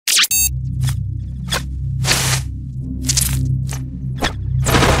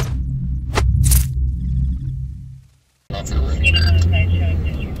We're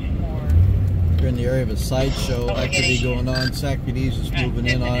in the area of a sideshow activity going on. Sac PD's just moving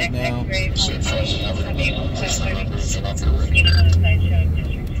in on it now.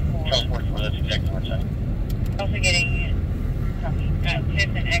 Also getting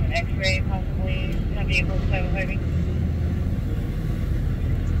fifth and X-ray possibly. Some vehicles so heavy.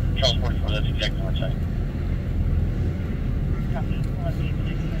 Charles 44, that's exactly one side. Copy.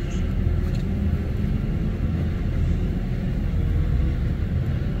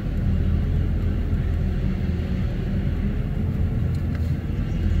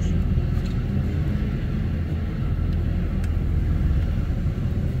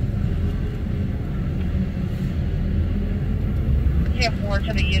 More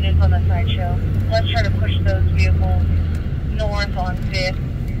to the units on the sideshow. Let's try to push those vehicles north on 5th,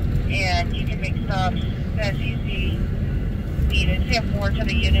 and you can make stops as you see needed. See more to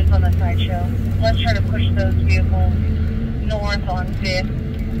the units on the sideshow. Let's try to push those vehicles north on 5th,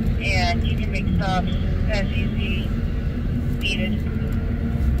 and you can make stops as you see needed.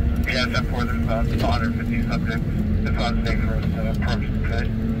 Yeah, that for there's about 150 subjects. It's on safe for us to approach the pit.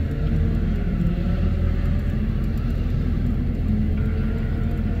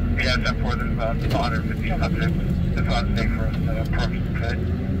 Yeah, that for there's about 150 subjects. It's on safe for us to approach the pit.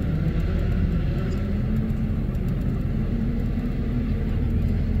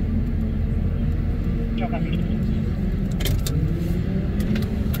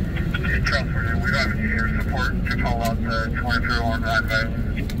 Transfer, we don't have any air support to call out the 23 on that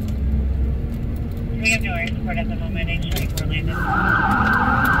violence. We have no air support at the moment. H24 landed.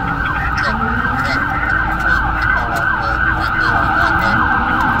 Transfer.